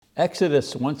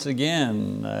Exodus, once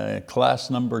again, class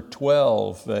number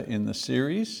 12 in the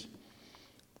series.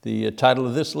 The title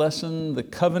of this lesson, The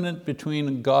Covenant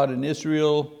Between God and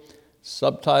Israel.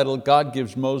 Subtitle, God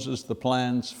gives Moses the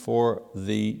plans for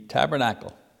the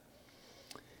tabernacle.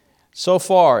 So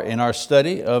far in our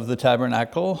study of the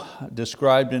tabernacle,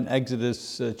 described in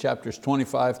Exodus chapters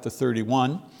 25 to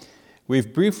 31,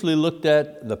 we've briefly looked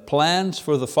at the plans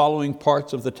for the following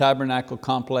parts of the tabernacle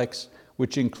complex,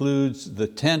 which includes the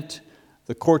tent,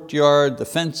 the courtyard, the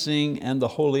fencing, and the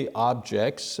holy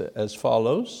objects as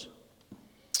follows.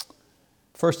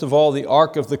 First of all, the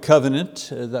Ark of the Covenant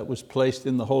that was placed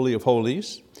in the Holy of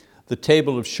Holies, the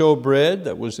table of showbread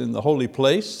that was in the holy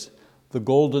place, the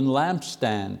golden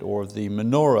lampstand or the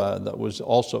menorah that was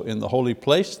also in the holy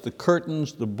place, the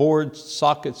curtains, the boards,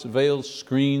 sockets, veils,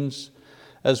 screens,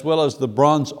 as well as the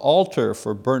bronze altar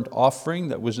for burnt offering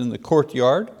that was in the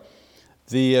courtyard,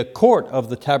 the court of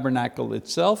the tabernacle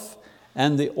itself,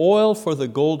 and the oil for the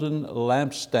golden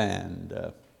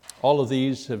lampstand. All of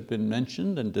these have been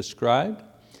mentioned and described.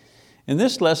 In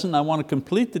this lesson, I want to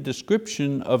complete the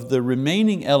description of the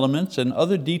remaining elements and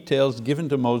other details given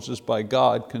to Moses by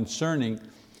God concerning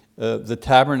the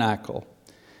tabernacle.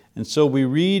 And so we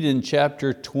read in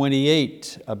chapter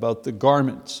 28 about the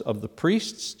garments of the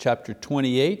priests, chapter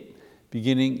 28,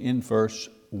 beginning in verse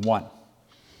 1.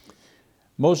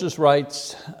 Moses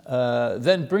writes,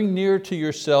 "Then bring near to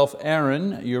yourself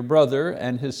Aaron, your brother,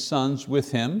 and his sons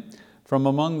with him, from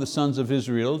among the sons of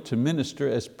Israel, to minister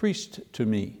as priest to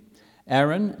me.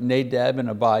 Aaron, Nadab and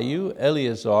Abihu,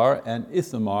 Eleazar and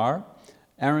Ithamar,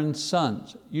 Aaron's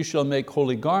sons. You shall make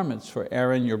holy garments for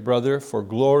Aaron your brother, for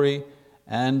glory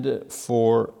and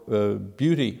for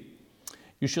beauty.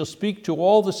 You shall speak to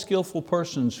all the skillful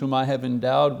persons whom I have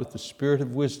endowed with the spirit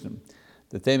of wisdom,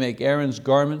 that they make Aaron's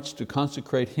garments to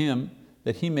consecrate him,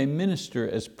 that he may minister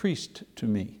as priest to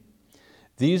me.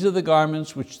 These are the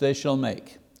garments which they shall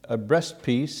make: a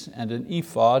breastpiece and an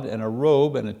ephod and a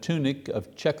robe and a tunic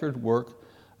of checkered work,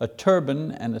 a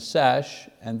turban and a sash,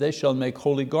 and they shall make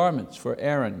holy garments for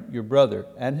Aaron your brother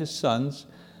and his sons,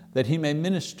 that he may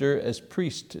minister as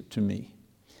priest to me.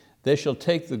 They shall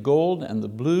take the gold and the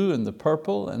blue and the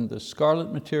purple and the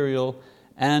scarlet material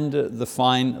and the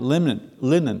fine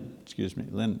linen.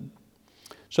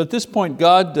 So at this point,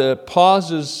 God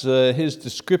pauses His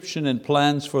description and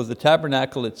plans for the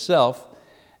tabernacle itself,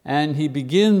 and He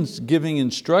begins giving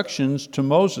instructions to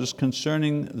Moses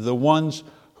concerning the ones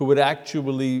who would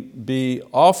actually be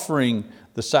offering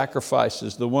the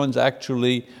sacrifices, the ones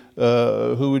actually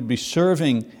who would be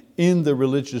serving in the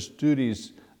religious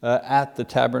duties at the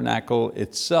tabernacle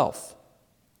itself.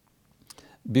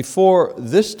 Before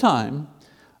this time,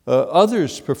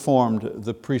 others performed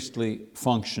the priestly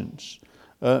functions,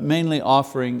 mainly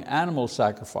offering animal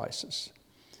sacrifices.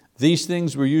 These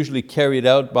things were usually carried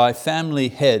out by family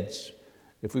heads.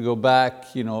 If we go back,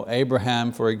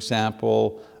 Abraham, for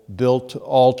example, built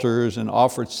altars and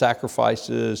offered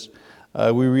sacrifices.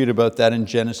 We read about that in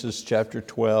Genesis chapter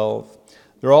 12.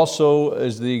 There also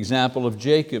is the example of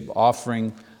Jacob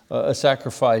offering a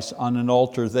sacrifice on an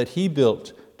altar that he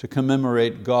built to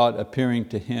commemorate God appearing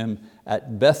to him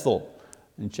at Bethel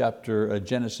in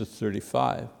Genesis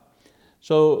 35.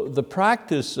 So the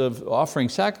practice of offering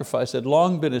sacrifice had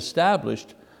long been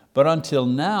established, but until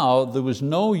now there was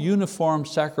no uniform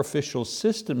sacrificial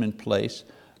system in place,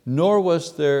 nor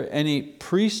was there any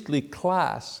priestly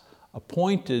class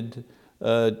appointed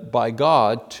by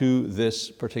God to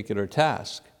this particular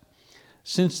task.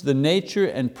 Since the nature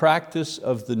and practice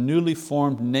of the newly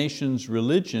formed nation's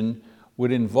religion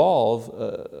would involve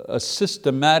a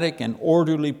systematic and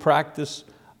orderly practice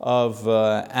of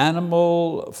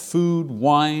animal, food,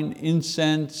 wine,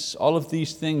 incense, all of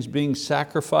these things being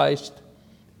sacrificed,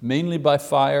 mainly by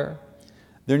fire,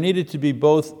 there needed to be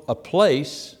both a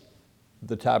place,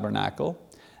 the tabernacle,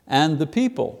 and the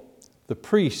people, the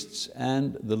priests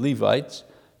and the Levites,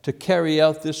 to carry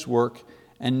out this work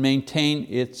and maintain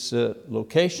its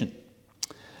location.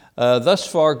 Thus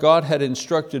far, God had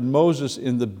instructed Moses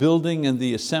in the building and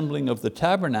the assembling of the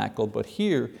tabernacle, but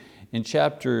here in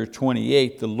chapter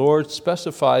 28, the Lord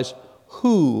specifies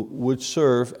who would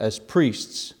serve as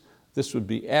priests. This would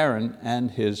be Aaron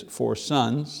and his 4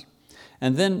 sons.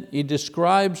 And then He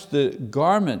describes the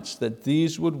garments that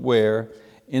these would wear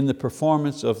in the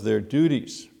performance of their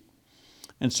duties.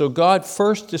 And so God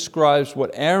first describes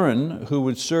what Aaron, who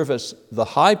would serve as the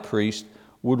high priest,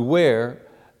 would wear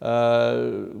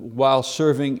while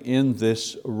serving in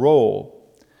this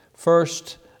role.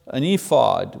 First, an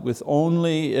ephod with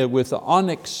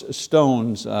onyx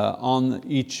stones on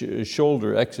each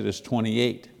shoulder, Exodus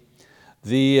 28.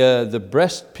 The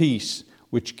breastpiece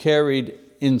which carried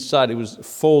inside. It was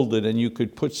folded and you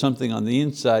could put something on the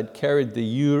inside, carried the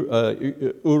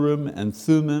Urim and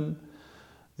Thummim.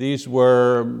 These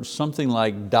were something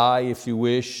like die, if you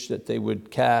wish, that they would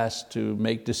cast to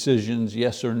make decisions,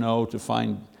 yes or no, to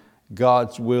find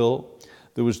God's will.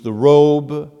 There was the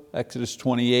robe, Exodus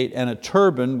 28, and a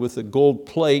turban with a gold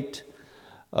plate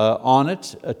on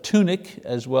it, a tunic,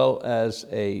 as well as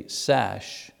a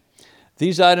sash.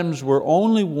 These items were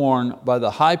only worn by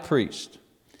the high priest.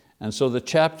 And so the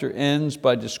chapter ends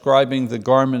by describing the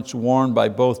garments worn by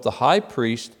both the high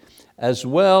priest as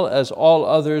well as all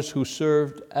others who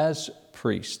served as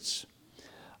priests.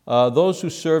 Those who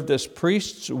served as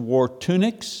priests wore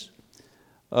tunics,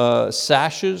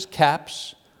 sashes,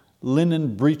 caps,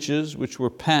 linen breeches, which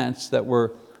were pants that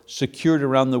were secured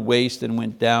around the waist and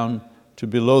went down to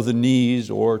below the knees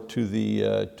or to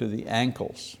the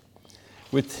ankles.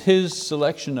 With his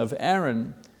selection of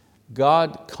Aaron,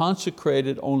 God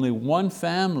consecrated only one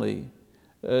family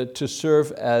to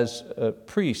serve as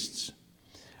priests.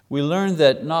 We learn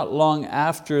that not long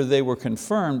after they were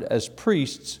confirmed as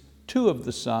priests, two of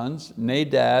the sons,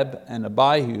 Nadab and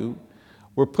Abihu,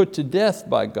 were put to death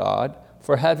by God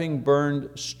for having burned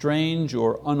strange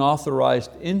or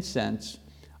unauthorized incense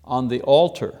on the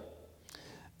altar.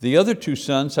 The other two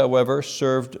sons, however,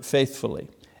 served faithfully.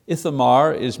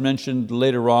 Ithamar is mentioned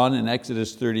later on in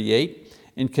Exodus 38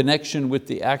 in connection with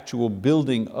the actual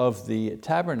building of the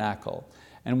tabernacle.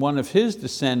 And one of his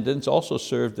descendants also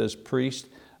served as priest,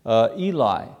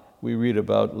 Eli, we read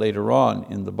about later on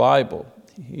in the Bible.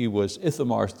 He was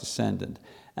Ithamar's descendant.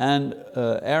 And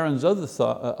Aaron's other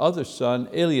son,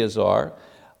 Eleazar,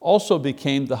 also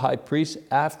became the high priest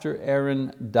after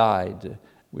Aaron died.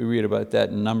 We read about that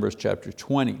in Numbers chapter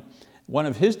 20. One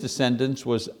of his descendants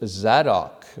was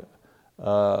Zadok,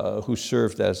 who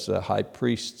served as high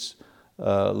priests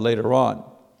later on.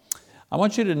 I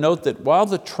want you to note that while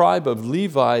the tribe of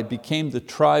Levi became the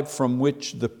tribe from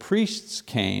which the priests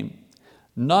came,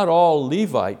 not all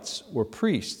Levites were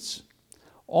priests.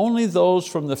 Only those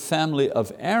from the family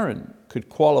of Aaron could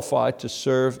qualify to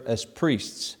serve as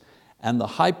priests, and the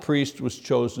high priest was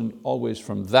chosen always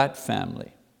from that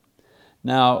family.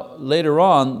 Now, later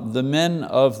on, the men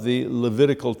of the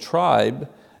Levitical tribe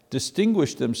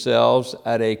distinguished themselves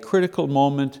at a critical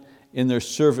moment in their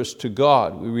service to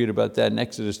God. We read about that in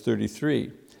Exodus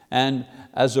 33. And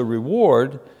as a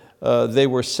reward, they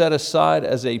were set aside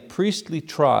as a priestly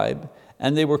tribe,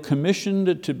 and they were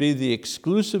commissioned to be the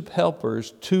exclusive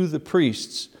helpers to the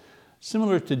priests,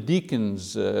 similar to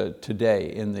deacons today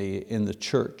in the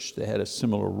church. They had a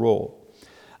similar role.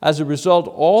 As a result,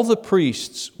 all the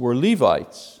priests were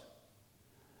Levites,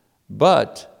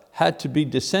 but had to be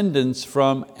descendants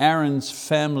from Aaron's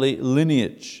family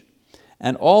lineage.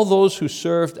 And all those who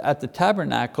served at the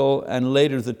tabernacle and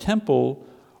later the temple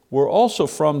were also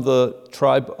from the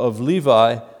tribe of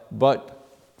Levi, but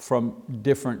from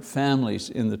different families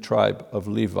in the tribe of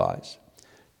Levi's.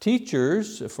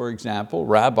 Teachers, for example,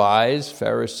 rabbis,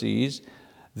 Pharisees,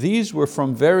 these were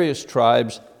from various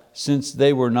tribes since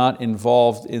they were not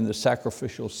involved in the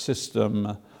sacrificial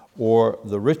system or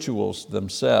the rituals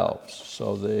themselves.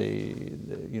 So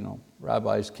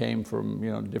rabbis came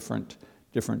from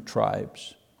different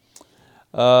tribes.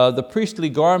 The priestly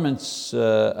garments,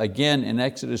 again in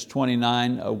Exodus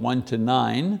 29,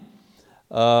 1-9,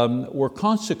 were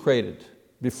consecrated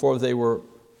before they were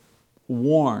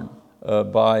worn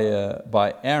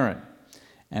by Aaron.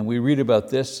 And we read about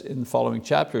this in the following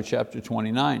chapter, chapter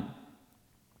 29.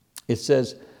 It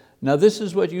says, "Now this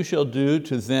is what you shall do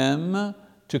to them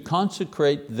to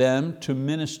consecrate them to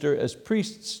minister as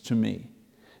priests to me.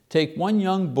 Take 1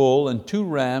 young bull and 2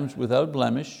 rams without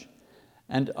blemish,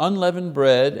 and unleavened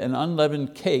bread and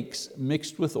unleavened cakes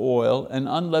mixed with oil, and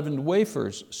unleavened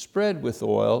wafers spread with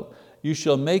oil. You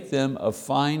shall make them of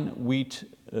fine wheat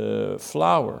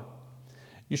flour.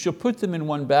 You shall put them in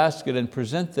 1 basket and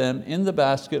present them in the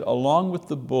basket along with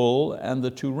the bull and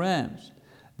the 2 rams.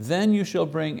 Then you shall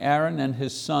bring Aaron and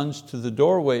his sons to the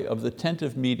doorway of the tent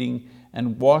of meeting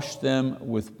and wash them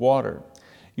with water.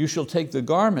 You shall take the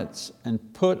garments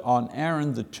and put on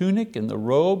Aaron the tunic and the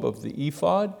robe of the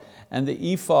ephod and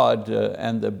the ephod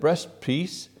and the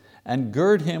breastpiece, and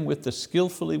gird him with the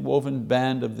skillfully woven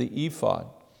band of the ephod.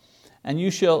 And you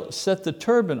shall set the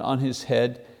turban on his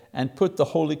head and put the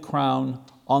holy crown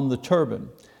on the turban.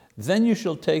 Then you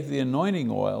shall take the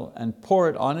anointing oil and pour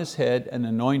it on his head and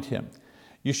anoint him.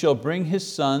 You shall bring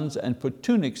his sons and put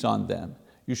tunics on them.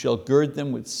 You shall gird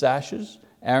them with sashes,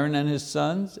 Aaron and his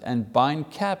sons, and bind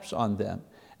caps on them.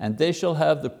 And they shall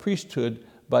have the priesthood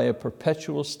by a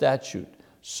perpetual statute.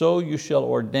 So you shall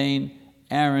ordain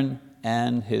Aaron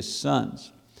and his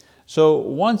sons." So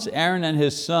once Aaron and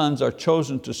his sons are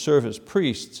chosen to serve as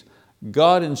priests,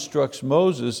 God instructs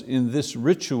Moses in this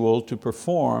ritual to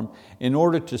perform in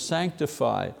order to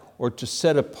sanctify or to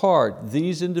set apart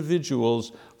these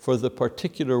individuals for the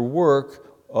particular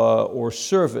work or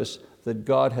service that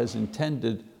God has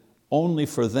intended only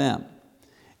for them.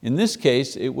 In this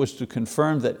case, it was to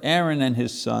confirm that Aaron and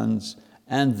his sons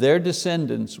and their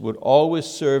descendants would always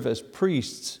serve as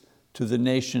priests to the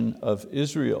nation of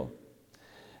Israel.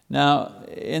 Now,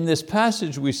 in this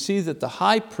passage, we see that the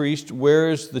high priest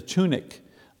wears the tunic,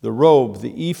 the robe,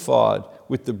 the ephod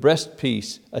with the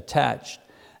breastpiece attached,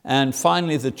 and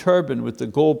finally the turban with the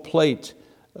gold plate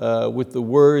with the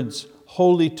words,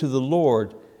 "Holy to the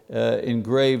Lord,"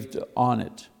 engraved on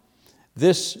it.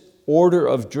 This order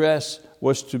of dress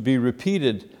was to be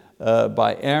repeated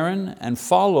by Aaron and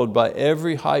followed by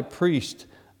every high priest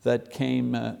that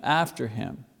came after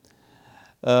him.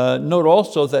 Note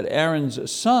also that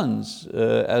Aaron's sons,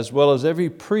 as well as every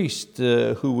priest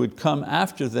who would come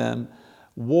after them,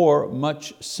 wore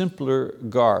much simpler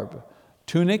garb.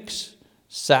 Tunics,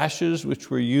 sashes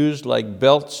which were used like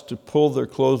belts to pull their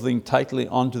clothing tightly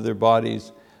onto their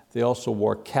bodies. They also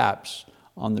wore caps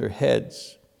on their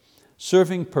heads.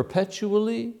 Serving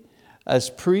perpetually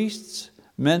as priests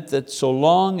meant that so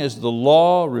long as the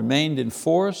law remained in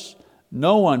force,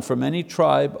 no one from any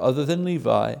tribe other than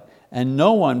Levi and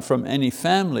no one from any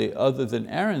family other than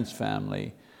Aaron's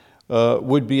family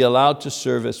would be allowed to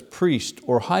serve as priest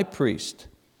or high priest.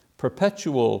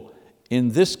 Perpetual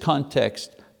in this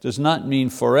context does not mean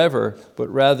forever, but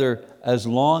rather as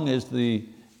long as the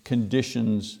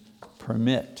conditions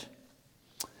permit.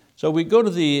 So we go to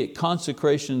the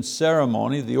consecration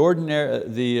ceremony. The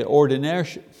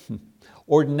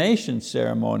ordination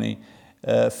ceremony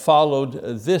followed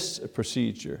this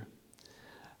procedure.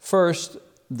 First,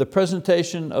 the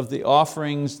presentation of the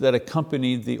offerings that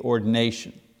accompanied the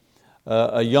ordination.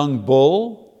 A young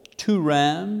bull, 2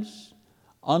 rams,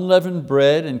 unleavened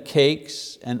bread and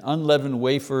cakes, and unleavened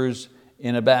wafers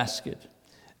in a basket.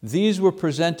 These were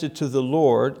presented to the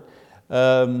Lord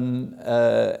and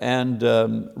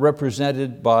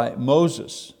represented by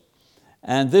Moses.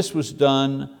 And this was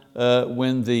done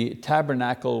when the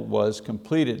tabernacle was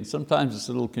completed. And sometimes it's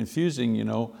a little confusing,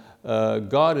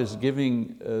 God is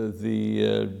giving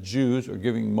the Jews, or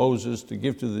giving Moses to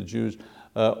give to the Jews,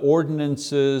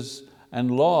 ordinances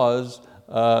and laws,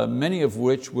 many of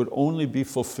which would only be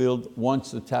fulfilled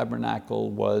once the tabernacle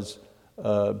was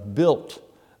built.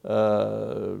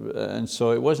 And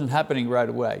so it wasn't happening right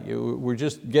away. We're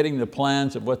just getting the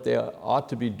plans of what they ought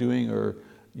to be doing or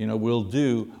will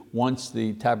do once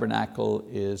the tabernacle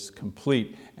is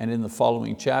complete. And in the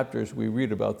following chapters, we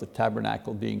read about the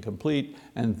tabernacle being complete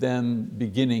and them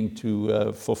beginning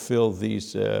to fulfill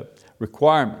these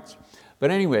requirements.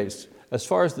 But anyways, as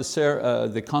far as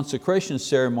the consecration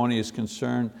ceremony is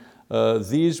concerned,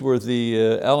 these were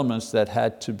the elements that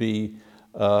had to be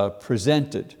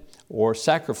presented or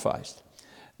sacrificed.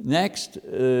 Next,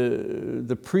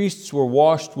 the priests were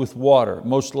washed with water,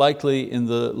 most likely in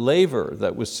the laver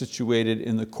that was situated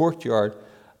in the courtyard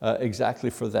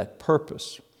exactly for that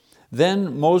purpose.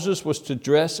 Then Moses was to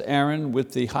dress Aaron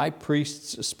with the high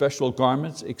priest's special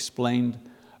garments explained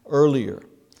earlier.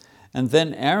 And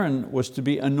then Aaron was to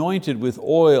be anointed with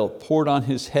oil poured on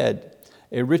his head,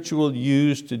 a ritual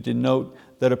used to denote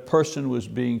that a person was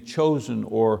being chosen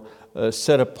or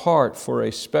set apart for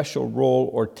a special role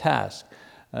or task.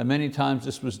 Many times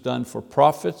this was done for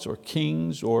prophets or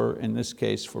kings, or in this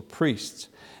case for priests.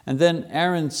 And then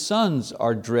Aaron's sons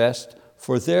are dressed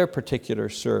for their particular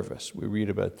service. We read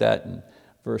about that in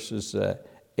verses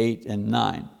 8 and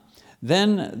 9.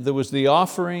 Then there was the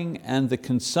offering and the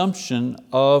consumption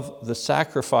of the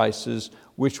sacrifices,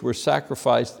 which were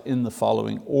sacrificed in the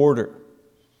following order.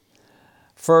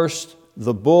 First,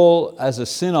 the bull as a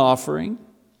sin offering.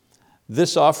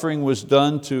 This offering was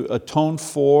done to atone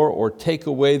for or take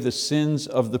away the sins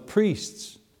of the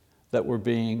priests that were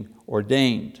being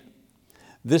ordained.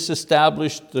 This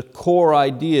established the core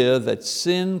idea that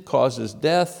sin causes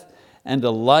death and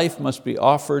a life must be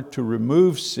offered to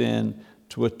remove sin,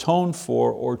 to atone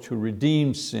for or to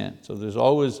redeem sin. So there's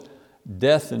always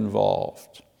death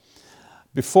involved.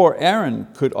 Before Aaron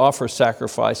could offer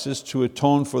sacrifices to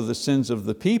atone for the sins of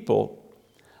the people,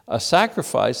 a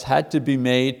sacrifice had to be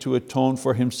made to atone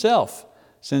for himself,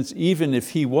 since even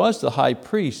if he was the high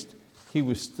priest, he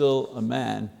was still a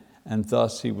man, and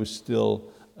thus he was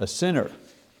still a sinner.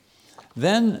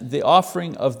 Then the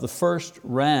offering of the first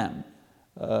ram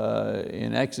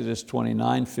in Exodus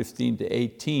 29, 15 to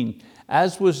 18,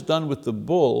 as was done with the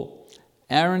bull,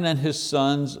 Aaron and his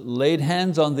sons laid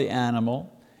hands on the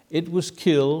animal, it was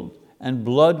killed, and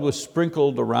blood was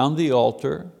sprinkled around the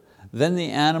altar. Then the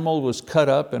animal was cut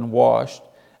up and washed,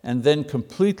 and then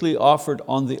completely offered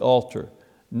on the altar.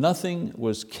 Nothing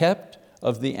was kept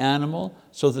of the animal,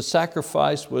 so the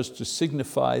sacrifice was to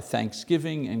signify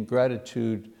thanksgiving and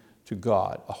gratitude to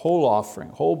God. A whole offering,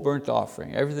 whole burnt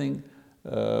offering, everything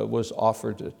was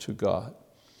offered to God.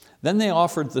 Then they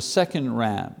offered the second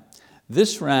ram.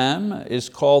 This ram is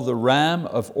called the ram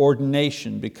of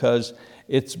ordination because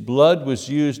its blood was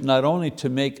used not only to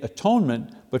make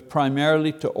atonement, but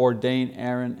primarily to ordain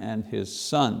Aaron and his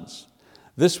sons.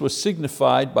 This was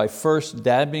signified by first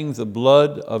dabbing the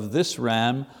blood of this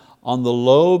ram on the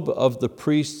lobe of the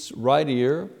priest's right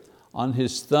ear, on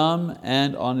his thumb,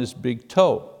 and on his big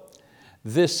toe.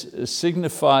 This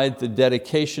signified the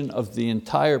dedication of the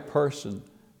entire person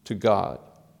to God.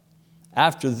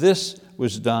 After this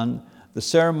was done, the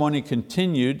ceremony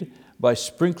continued by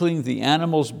sprinkling the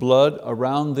animal's blood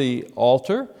around the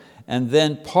altar, and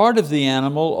then part of the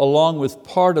animal along with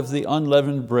part of the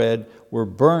unleavened bread were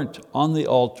burnt on the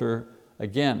altar,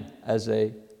 again as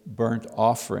a burnt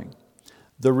offering.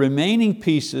 The remaining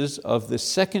pieces of the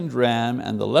second ram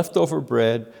and the leftover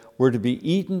bread were to be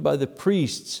eaten by the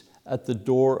priests at the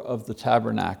door of the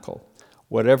tabernacle.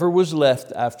 Whatever was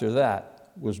left after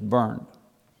that was burned.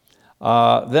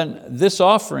 Then this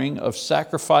offering of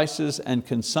sacrifices and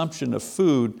consumption of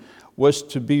food was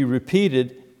to be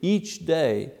repeated each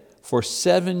day for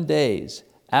 7 days,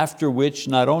 after which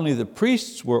not only the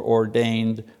priests were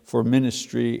ordained for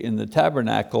ministry in the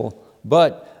tabernacle,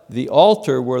 but the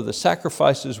altar where the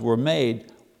sacrifices were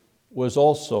made was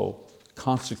also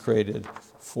consecrated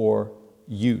for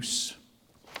use.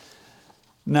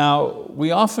 Now,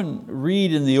 we often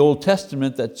read in the Old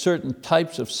Testament that certain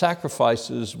types of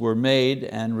sacrifices were made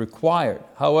and required.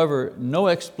 However, no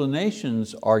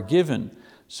explanations are given.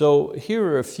 So here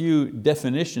are a few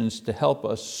definitions to help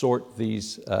us sort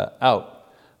these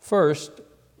out. First,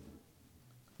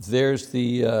 there's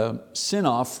the sin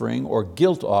offering or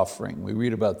guilt offering. We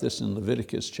read about this in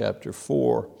Leviticus chapter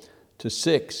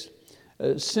 4-6.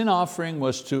 Sin offering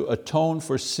was to atone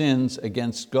for sins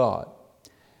against God.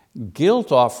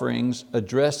 Guilt offerings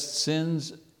addressed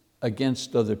sins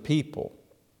against other people,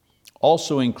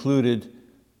 also included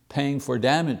paying for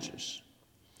damages.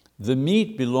 The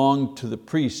meat belonged to the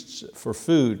priests for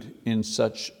food in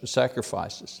such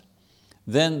sacrifices.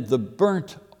 Then the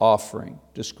burnt offering,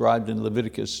 described in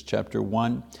Leviticus chapter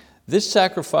 1. This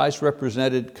sacrifice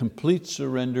represented complete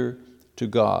surrender to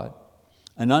God.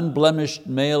 An unblemished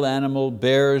male animal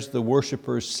bears the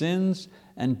worshiper's sins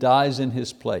and dies in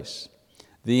his place.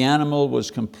 The animal was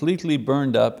completely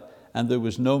burned up and there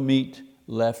was no meat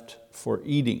left for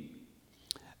eating.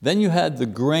 Then you had the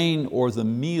grain or the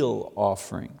meal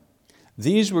offering.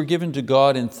 These were given to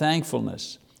God in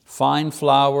thankfulness. Fine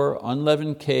flour,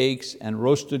 unleavened cakes, and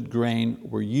roasted grain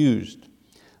were used.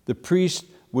 The priest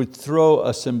would throw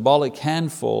a symbolic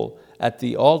handful at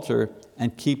the altar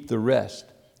and keep the rest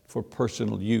for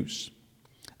personal use.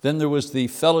 Then there was the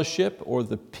fellowship or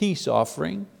the peace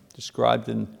offering, described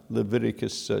in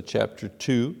Leviticus chapter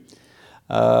 2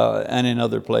 and in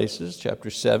other places, chapter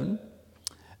 7.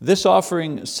 This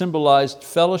offering symbolized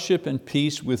fellowship and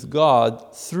peace with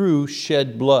God through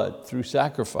shed blood, through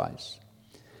sacrifice.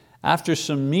 After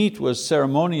some meat was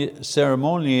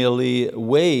ceremonially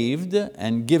waved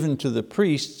and given to the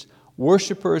priests,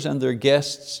 worshipers and their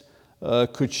guests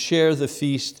could share the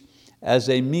feast as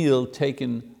a meal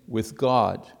taken with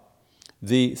God.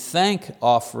 The thank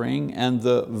offering and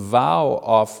the vow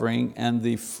offering and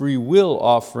the free will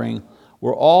offering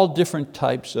were all different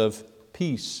types of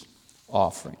peace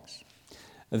offerings.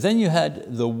 Then you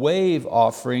had the wave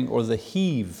offering or the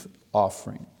heave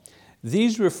offering.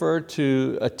 These refer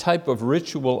to a type of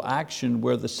ritual action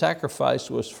where the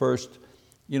sacrifice was first,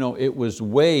 it was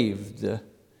waved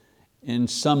in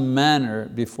some manner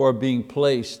before being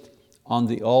placed on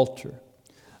the altar.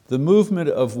 The movement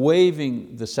of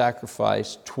waving the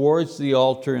sacrifice towards the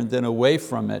altar and then away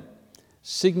from it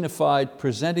signified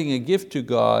presenting a gift to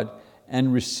God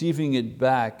and receiving it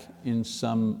back in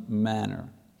some manner.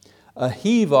 A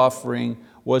heave offering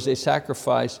was a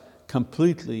sacrifice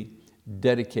completely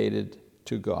dedicated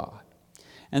to God.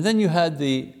 And then you had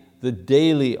the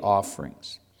daily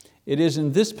offerings. It is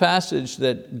in this passage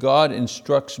that God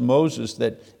instructs Moses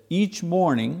that each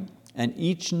morning and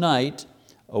each night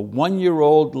a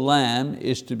 1-year-old lamb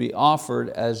is to be offered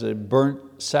as a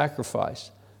burnt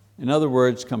sacrifice. In other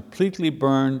words, completely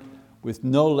burned with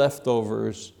no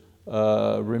leftovers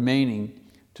remaining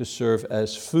to serve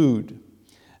as food.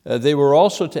 They were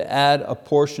also to add a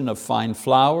portion of fine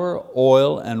flour,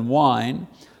 oil, and wine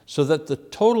so that the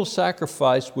total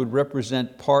sacrifice would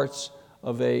represent parts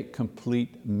of a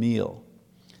complete meal.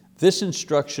 This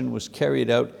instruction was carried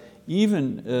out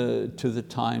even to the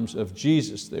times of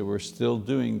Jesus. They were still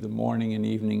doing the morning and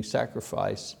evening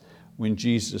sacrifice when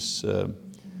Jesus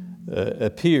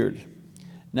appeared.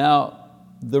 Now,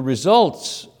 the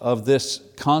results of this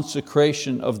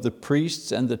consecration of the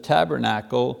priests and the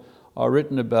tabernacle are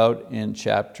written about in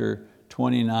chapter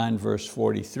 29, verse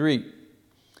 43.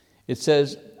 It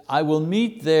says, I will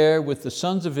meet there with the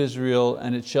sons of Israel,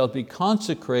 and it shall be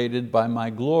consecrated by my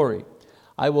glory.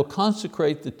 I will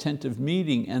consecrate the tent of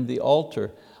meeting and the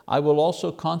altar. I will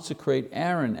also consecrate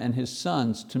Aaron and his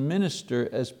sons to minister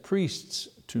as priests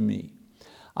to me.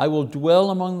 I will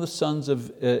dwell among the sons of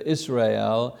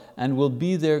Israel and will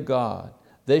be their God.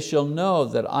 They shall know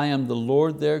that I am the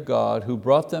Lord their God, who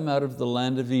brought them out of the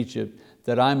land of Egypt,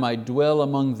 that I might dwell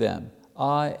among them.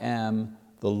 I am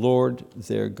the Lord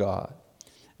their God.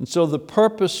 And so the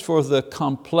purpose for the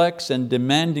complex and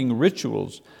demanding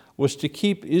rituals was to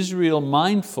keep Israel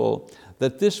mindful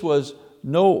that this was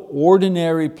no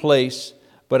ordinary place,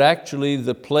 but actually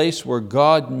the place where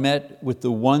God met with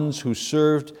the ones who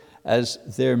served as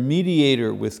their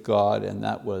mediator with God, and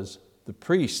that was the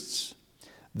priests.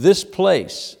 This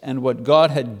place and what God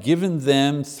had given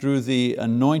them through the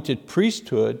anointed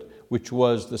priesthood, which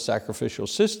was the sacrificial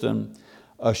system,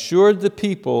 assured the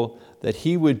people that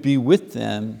He would be with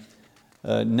them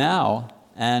now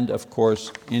and of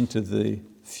course into the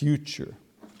future.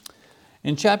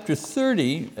 In chapter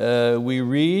 30, we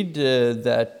read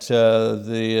that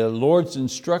the Lord's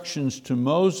instructions to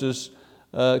Moses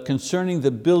concerning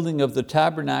the building of the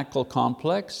tabernacle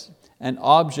complex and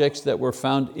objects that were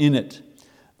found in it,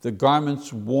 the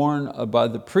garments worn by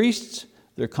the priests,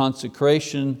 their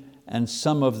consecration, and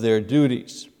some of their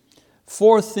duties.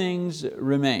 4 things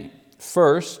remain.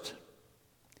 First,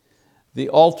 the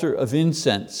altar of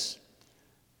incense,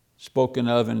 spoken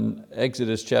of in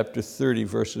Exodus chapter 30,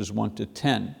 verses 1 to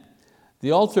 10.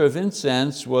 The altar of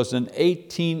incense was an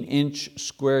 18-inch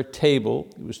square table.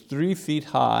 It was 3 feet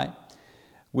high,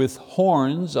 with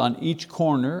horns on each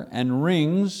corner and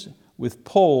rings with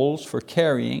poles for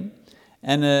carrying,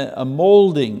 and a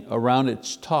molding around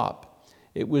its top.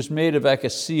 It was made of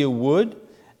acacia wood,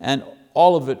 and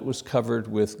all of it was covered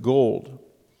with gold.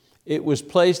 It was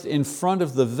placed in front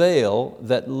of the veil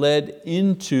that led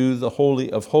into the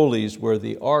Holy of Holies, where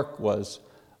the ark was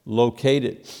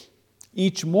located.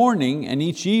 Each morning and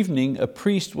each evening, a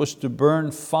priest was to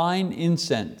burn fine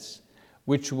incense,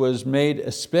 which was made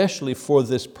especially for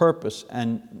this purpose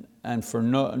and for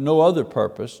no other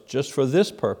purpose, just for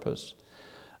this purpose.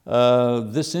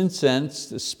 This incense,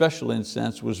 this special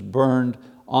incense, was burned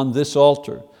on this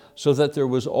altar so that there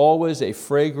was always a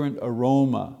fragrant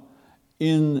aroma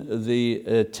in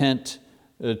the tent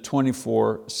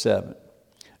 24/7.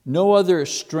 No other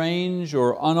strange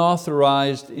or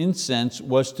unauthorized incense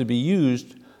was to be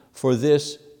used for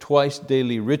this twice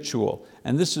daily ritual.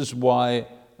 And this is why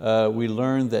we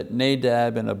learn that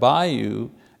Nadab and Abihu,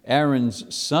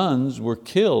 Aaron's sons, were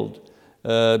killed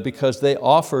because they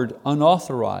offered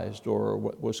unauthorized, or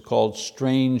what was called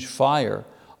strange fire,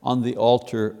 on the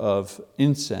altar of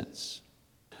incense.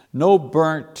 No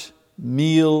burnt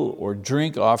meal or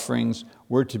drink offerings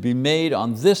were to be made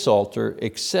on this altar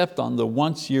except on the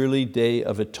once yearly Day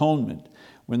of Atonement,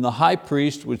 when the high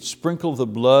priest would sprinkle the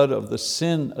blood of the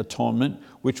sin atonement,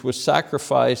 which was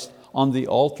sacrificed on the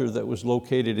altar that was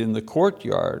located in the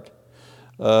courtyard,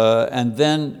 and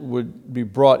then would be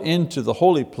brought into the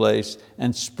holy place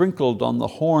and sprinkled on the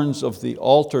horns of the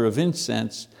altar of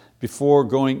incense before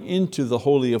going into the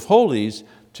Holy of Holies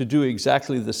to do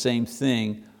exactly the same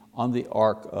thing on the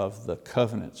Ark of the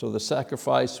Covenant. So the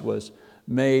sacrifice was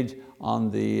made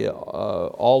on the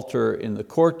altar in the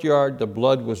courtyard, the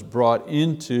blood was brought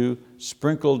into,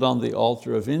 sprinkled on the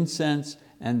altar of incense,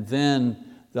 and then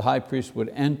the high priest would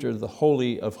enter the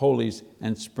Holy of Holies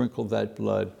and sprinkle that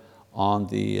blood on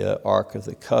the Ark of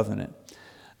the Covenant.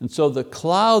 And so the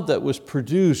cloud that was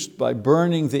produced by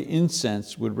burning the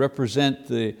incense would represent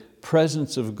the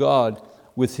presence of God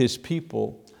with His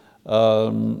people,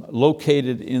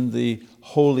 located in the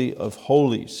Holy of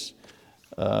Holies.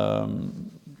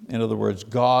 In other words,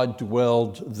 God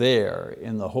dwelled there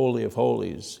in the Holy of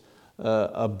Holies,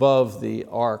 above the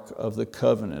Ark of the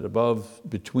Covenant, above,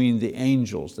 between the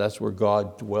angels. That's where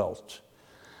God dwelt.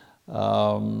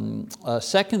 A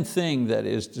second thing that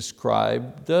is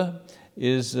described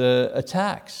is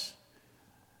attacks.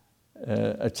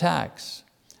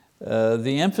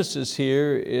 The emphasis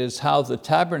here is how the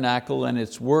tabernacle and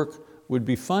its work would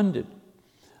be funded.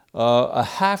 A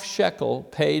half shekel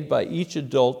paid by each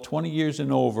adult 20 years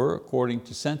and over, according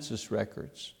to census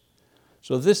records.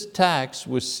 So this tax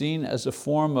was seen as a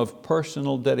form of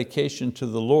personal dedication to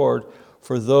the Lord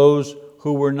for those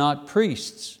who were not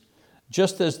priests.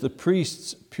 Just as the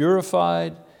priests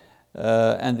purified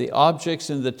and the objects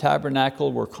in the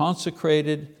tabernacle were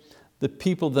consecrated, the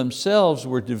people themselves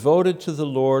were devoted to the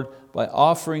Lord by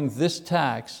offering this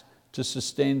tax to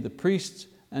sustain the priests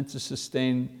and to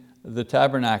sustain the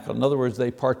tabernacle. In other words, they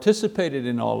participated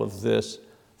in all of this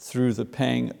through the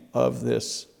paying of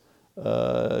this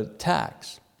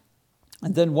tax.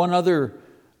 And then one other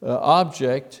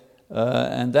object,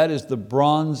 and that is the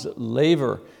bronze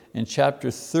laver in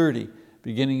chapter 30,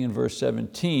 beginning in verse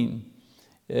 17.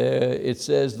 It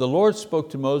says, "The Lord spoke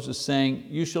to Moses saying,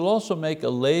 you shall also make a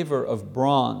laver of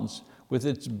bronze with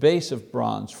its base of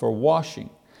bronze for washing,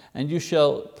 and you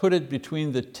shall put it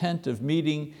between the tent of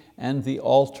meeting and the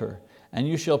altar, and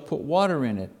you shall put water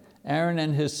in it. Aaron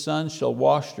and his sons shall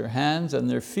wash their hands and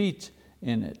their feet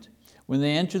in it. When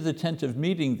they enter the tent of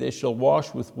meeting, they shall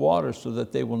wash with water so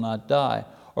that they will not die.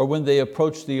 Or when they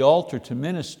approach the altar to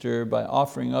minister by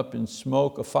offering up in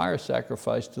smoke a fire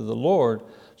sacrifice to the Lord,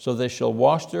 so they shall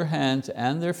wash their hands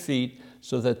and their feet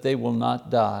so that they will not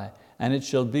die. And it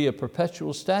shall be a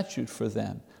perpetual statute for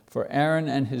them, for Aaron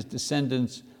and his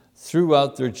descendants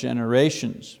throughout their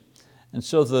generations." And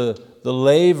so the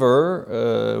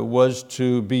laver was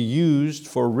to be used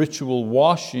for ritual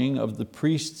washing of the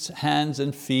priest's hands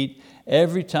and feet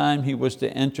every time he was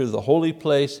to enter the holy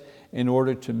place in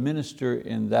order to minister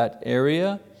in that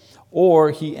area,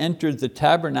 or he entered the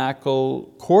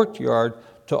tabernacle courtyard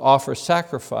to offer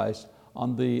sacrifice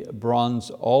on the bronze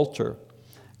altar.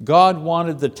 God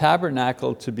wanted the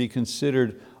tabernacle to be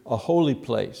considered a holy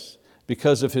place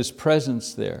because of His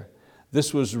presence there.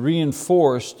 This was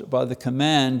reinforced by the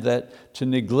command that to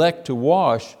neglect to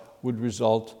wash would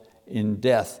result in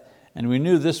death. And we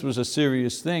knew this was a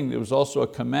serious thing. There was also a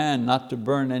command not to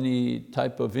burn any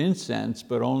type of incense,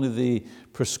 but only the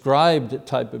prescribed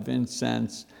type of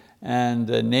incense. And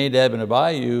Nadab and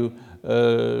Abihu,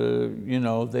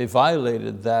 they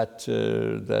violated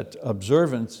that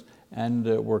observance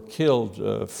and were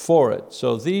killed for it.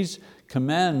 So these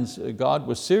commands, God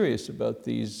was serious about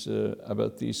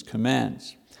these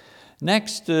commands.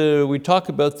 Next, we talk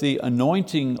about the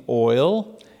anointing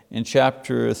oil in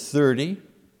chapter 30.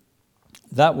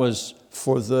 That was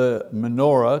for the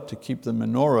menorah, to keep the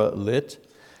menorah lit.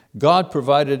 God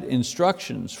provided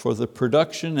instructions for the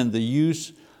production and the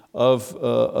use of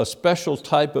a special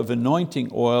type of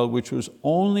anointing oil which was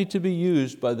only to be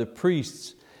used by the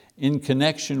priests in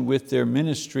connection with their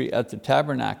ministry at the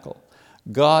tabernacle.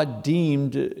 God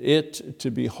deemed it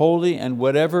to be holy, and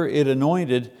whatever it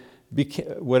anointed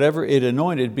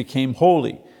became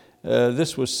holy.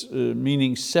 This was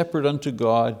meaning separate unto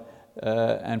God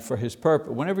and for His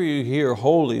purpose. Whenever you hear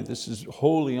holy, this is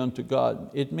holy unto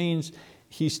God, it means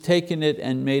He's taken it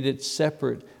and made it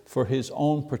separate for His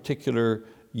own particular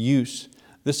use.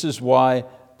 This is why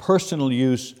personal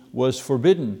use was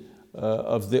forbidden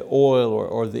of the oil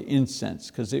or the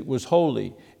incense, because it was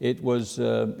holy. It was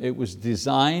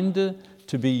designed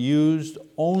to be used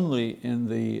only in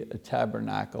the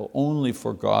tabernacle, only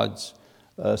for God's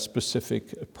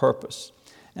specific purpose.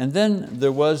 And then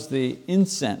there was the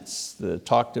incense that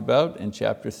talked about in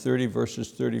chapter 30,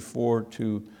 verses 34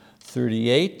 to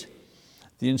 38.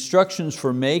 The instructions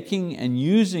for making and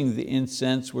using the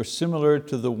incense were similar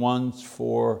to the ones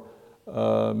for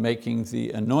making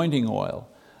the anointing oil.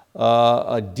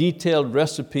 A detailed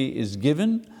recipe is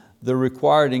given. The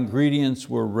required ingredients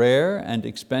were rare and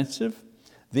expensive.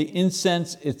 The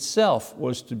incense itself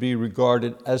was to be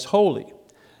regarded as holy.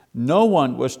 No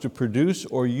one was to produce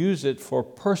or use it for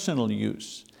personal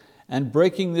use, and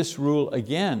breaking this rule,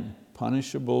 again,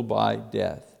 punishable by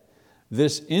death.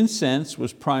 This incense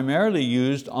was primarily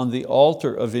used on the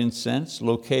altar of incense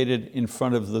located in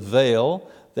front of the veil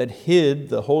that hid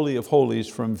the Holy of Holies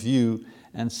from view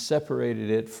and separated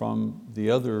it from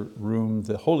the other room,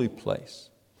 the holy place.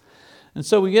 And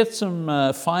so we get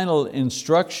some final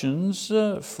instructions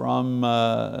from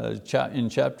in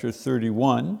chapter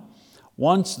 31.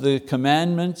 Once the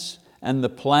commandments and the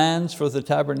plans for the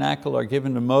tabernacle are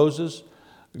given to Moses,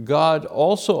 God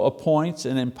also appoints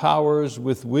and empowers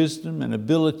with wisdom and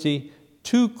ability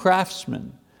 2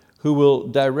 craftsmen who will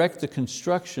direct the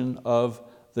construction of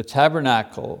the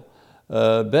tabernacle,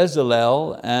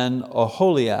 Bezalel and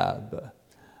Aholiab.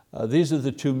 These are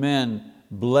the 2 men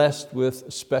blessed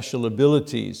with special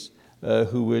abilities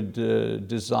who would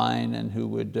design and who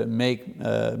would make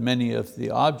many of the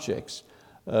objects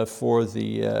for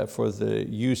the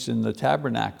use in the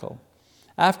tabernacle.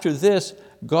 After this,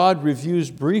 God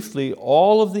reviews briefly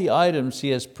all of the items He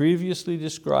has previously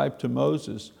described to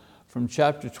Moses from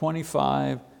chapter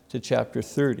 25 to chapter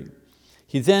 30.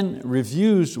 He then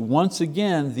reviews once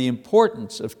again the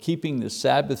importance of keeping the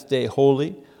Sabbath day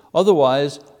holy.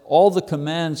 Otherwise, all the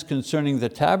commands concerning the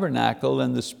tabernacle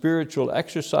and the spiritual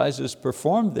exercises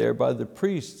performed there by the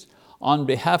priests on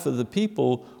behalf of the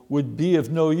people would be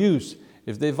of no use.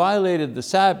 If they violated the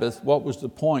Sabbath, what was the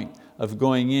point of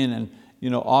going in and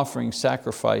offering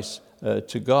sacrifice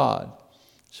to God?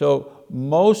 So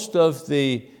most of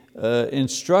the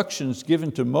instructions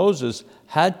given to Moses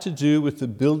had to do with the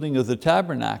building of the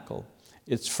tabernacle,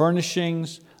 its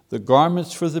furnishings, the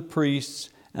garments for the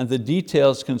priests, and the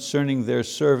details concerning their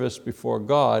service before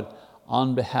God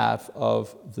on behalf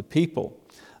of the people.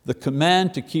 The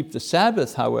command to keep the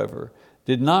Sabbath, however,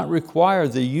 did not require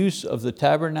the use of the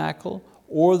tabernacle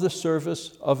or the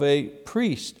service of a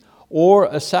priest or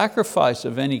a sacrifice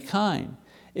of any kind.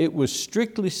 It was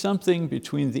strictly something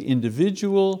between the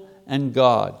individual and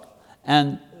God.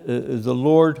 And the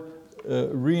Lord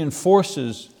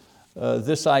reinforces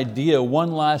this idea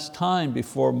one last time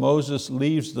before Moses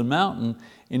leaves the mountain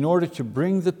in order to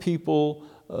bring the people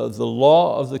the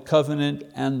law of the covenant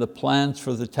and the plans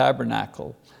for the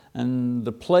tabernacle and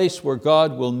the place where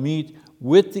God will meet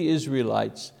with the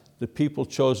Israelites, the people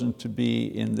chosen to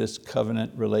be in this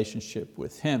covenant relationship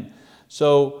with Him.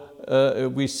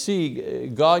 So we see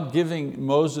God giving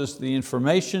Moses the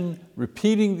information,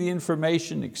 repeating the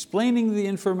information, explaining the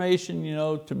information,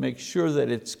 to make sure that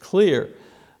it's clear,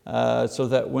 so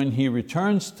that when he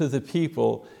returns to the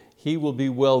people, he will be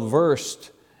well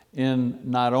versed in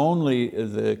not only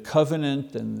the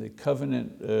covenant and the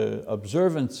covenant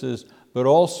observances, but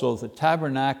also the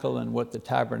tabernacle and what the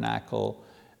tabernacle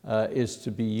is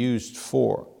to be used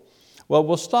for. Well,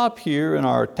 we'll stop here in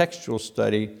our textual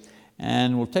study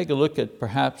and we'll take a look at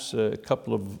perhaps a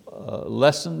couple of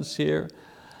lessons here.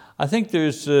 I think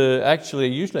there's actually,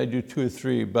 usually I do 2 or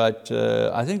 3, but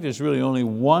I think there's really only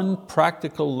one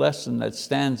practical lesson that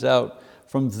stands out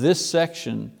from this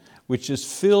section, which is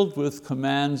filled with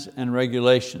commands and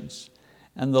regulations.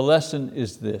 And the lesson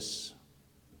is this: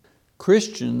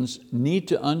 Christians need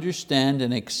to understand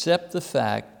and accept the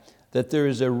fact that there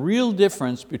is a real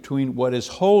difference between what is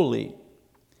holy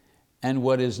and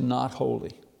what is not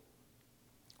holy.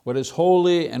 What is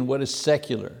holy and what is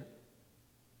secular.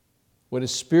 What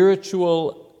is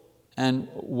spiritual and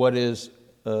what is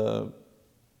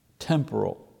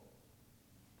temporal.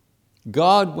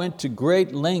 God went to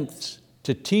great lengths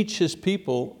to teach His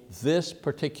people this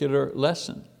particular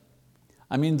lesson.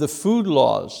 I mean, the food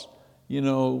laws,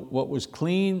 what was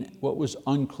clean, what was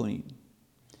unclean.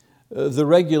 The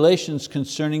regulations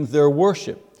concerning their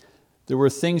worship. There were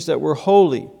things that were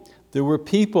holy. There were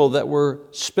people that were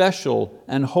special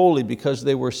and holy because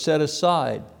they were set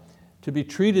aside to be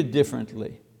treated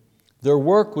differently. Their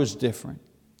work was different.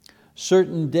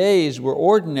 Certain days were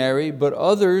ordinary, but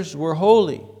others were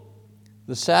holy.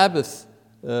 The Sabbath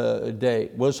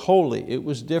day was holy. It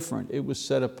was different. It was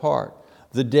set apart.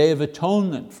 The Day of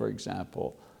Atonement, for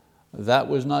example, that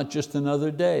was not just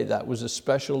another day. That was a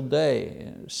special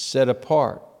day, set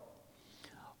apart.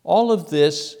 All of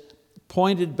this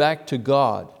pointed back to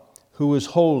God, who was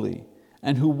holy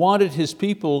and who wanted His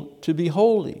people to be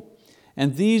holy.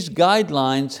 And these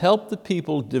guidelines helped the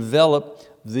people develop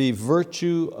the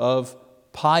virtue of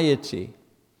piety.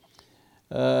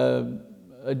 A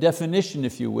definition,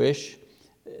 if you wish: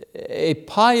 a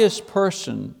pious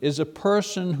person is a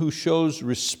person who shows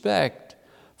respect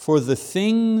for the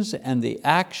things and the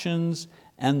actions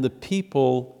and the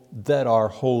people that are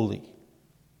holy.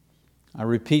 I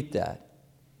repeat that.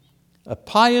 A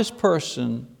pious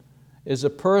person is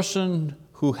a person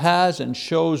who has and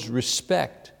shows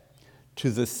respect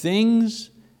to the things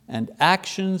and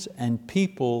actions and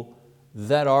people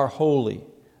that are holy,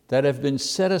 that have been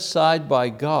set aside by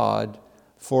God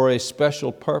for a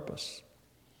special purpose.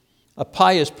 A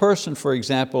pious person, for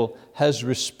example, has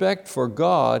respect for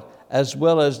God as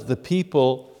well as the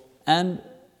people and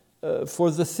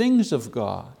for the things of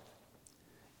God.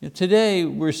 Today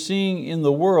we're seeing in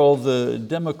the world the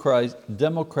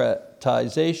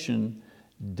democratization,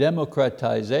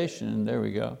 there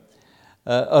we go,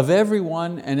 of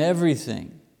everyone and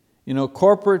everything.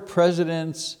 Corporate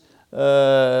presidents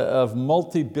of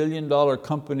multi-billion-dollar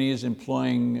companies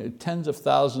employing tens of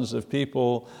thousands of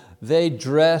people, they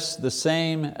dress the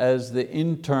same as the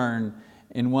intern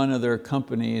in one of their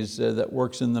companies that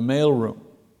works in the mailroom.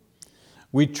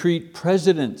 We treat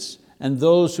presidents and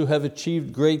those who have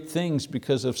achieved great things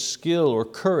because of skill or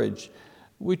courage,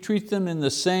 we treat them in the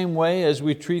same way as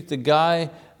we treat the guy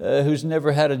who's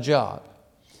never had a job.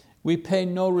 We pay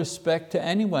no respect to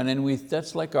anyone, and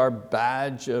that's like our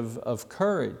badge of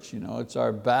courage. It's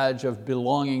our badge of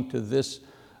belonging to this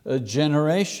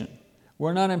generation.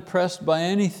 We're not impressed by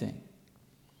anything.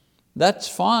 That's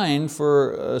fine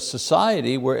for a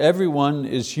society where everyone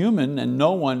is human and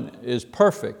no one is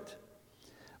perfect.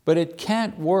 But it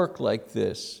can't work like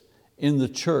this in the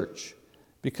church,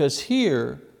 because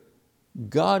here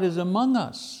God is among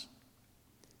us.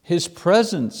 His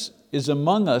presence is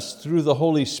among us through the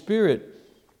Holy Spirit,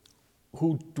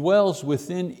 who dwells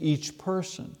within each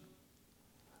person,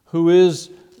 who is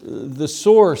the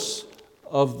source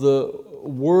of the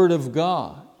Word of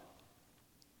God.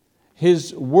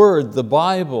 His Word, the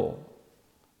Bible,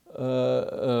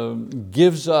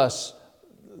 gives us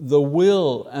the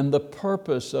will and the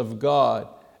purpose of God,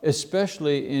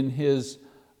 especially in His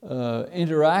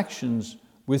interactions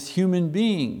with human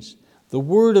beings. The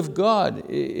Word of God,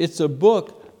 it's a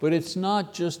book, but it's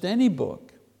not just any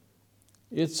book.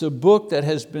 It's a book that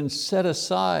has been set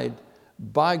aside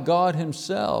by God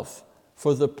Himself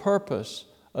for the purpose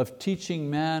of teaching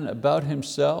man about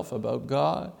himself, about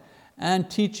God, and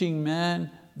teaching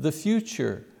man the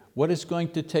future, what is going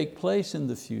to take place in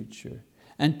the future,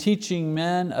 and teaching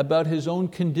man about his own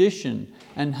condition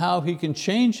and how he can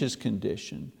change his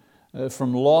condition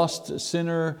from lost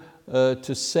sinner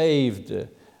to saved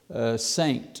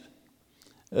saint.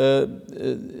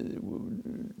 The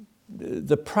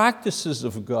practices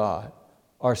of God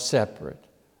are separate.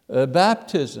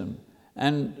 Baptism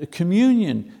and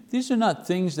communion, these are not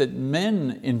things that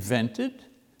men invented,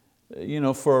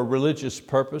 for religious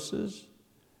purposes.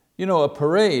 A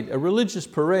parade, a religious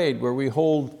parade where we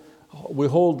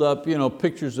hold up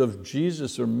pictures of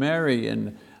Jesus or Mary,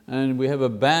 and we have a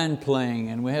band playing,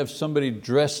 and we have somebody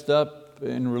dressed up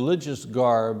in religious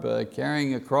garb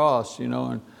carrying a cross,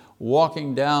 and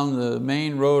walking down the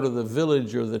main road of the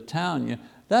village or the town.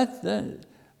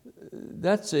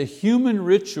 That's a human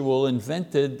ritual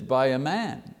invented by a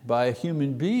man, by a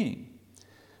human being.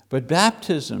 But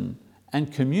baptism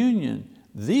and communion,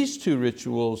 these two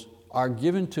rituals are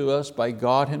given to us by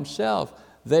God Himself.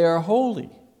 They are holy.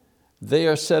 They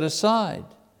are set aside.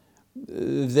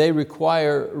 They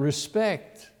require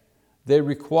respect. They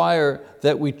require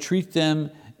that we treat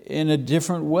them in a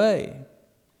different way.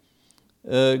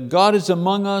 God is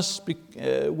among us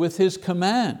with His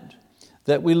command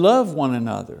that we love one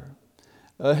another.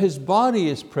 His body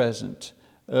is present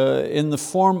in the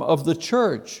form of the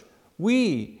church.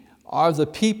 We are the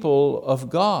people of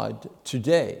God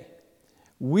today.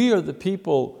 We are the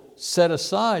people set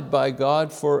aside by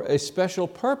God for a special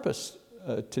purpose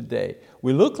today.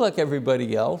 We look like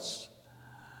everybody else.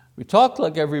 We talk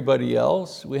like everybody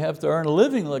else. We have to earn a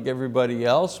living like everybody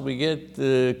else. We get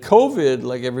COVID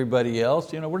like everybody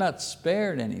else. We're not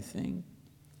spared anything.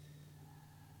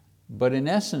 But in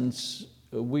essence,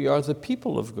 we are the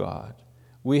people of God.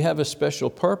 We have a special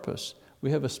purpose.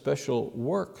 We have a special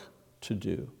work to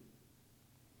do.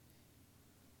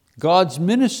 God's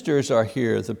ministers are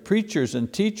here, the preachers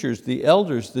and teachers, the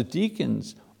elders, the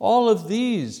deacons. All of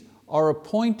these are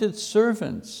appointed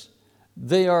servants.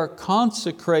 They are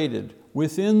consecrated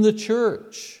within the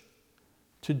church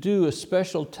to do a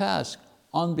special task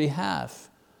on behalf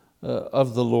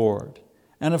of the Lord.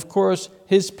 And of course,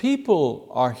 His people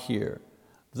are here,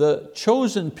 the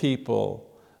chosen people.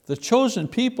 The chosen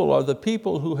people are the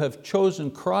people who have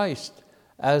chosen Christ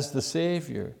as the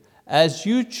Savior. As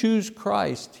you choose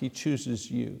Christ, He chooses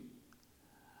you.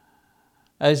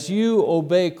 As you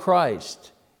obey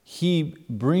Christ, He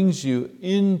brings you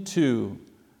into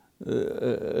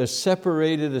a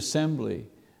separated assembly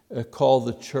called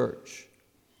the church.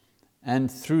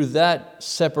 And through that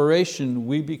separation,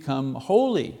 we become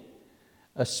holy,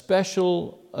 a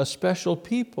special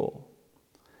people.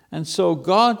 And so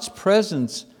God's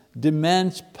presence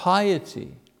demands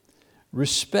piety,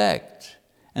 respect,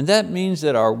 and that means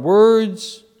that our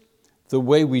words, the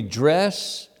way we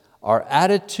dress, our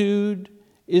attitude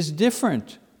is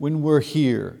different when we're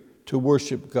here to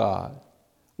worship God,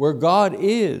 where God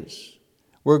is,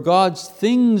 where God's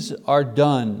things are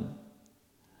done,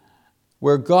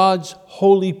 where God's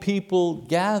holy people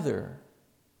gather.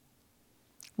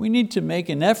 We need to make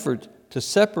an effort to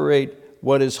separate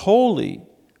what is holy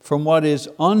from what is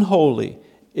unholy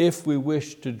if we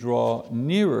wish to draw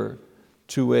nearer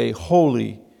to a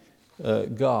holy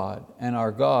God. And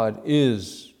our God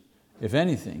is, if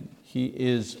anything, He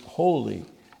is holy,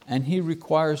 and He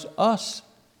requires us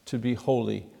to be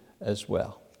holy as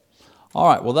well. All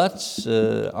right, well that's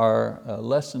our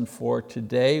lesson for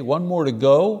today. One more to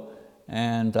go,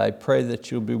 and I pray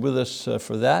that you'll be with us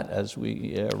for that as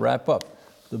we wrap up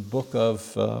the book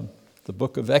of the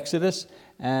book of Exodus.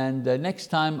 And next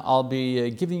time I'll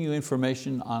be giving you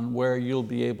information on where you'll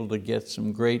be able to get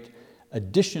some great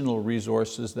additional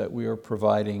resources that we are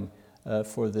providing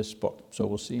for this book. So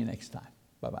we'll see you next time.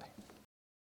 Bye-bye.